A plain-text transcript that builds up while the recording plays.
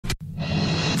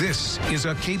This is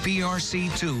a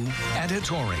KPRC2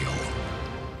 editorial.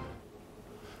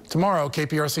 Tomorrow,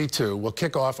 KPRC2 will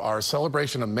kick off our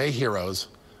celebration of May Heroes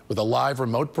with a live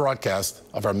remote broadcast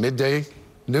of our midday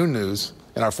noon news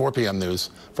and our 4 p.m. news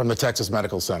from the Texas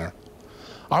Medical Center.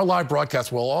 Our live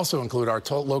broadcast will also include our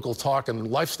local talk and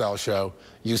lifestyle show,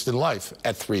 Houston Life,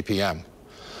 at 3 p.m.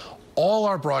 All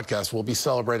our broadcasts will be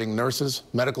celebrating nurses,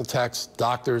 medical techs,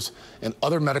 doctors, and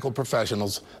other medical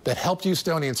professionals that helped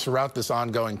Houstonians throughout this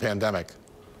ongoing pandemic.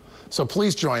 So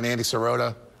please join Andy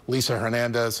Sirota, Lisa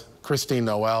Hernandez, Christine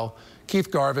Noel,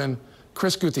 Keith Garvin,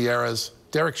 Chris Gutierrez,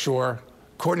 Derek Shore,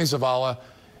 Courtney Zavala,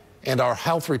 and our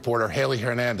health reporter, Haley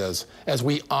Hernandez, as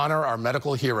we honor our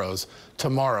medical heroes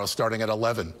tomorrow starting at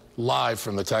 11, live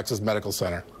from the Texas Medical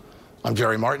Center. I'm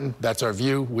Jerry Martin. That's our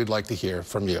view. We'd like to hear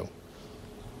from you.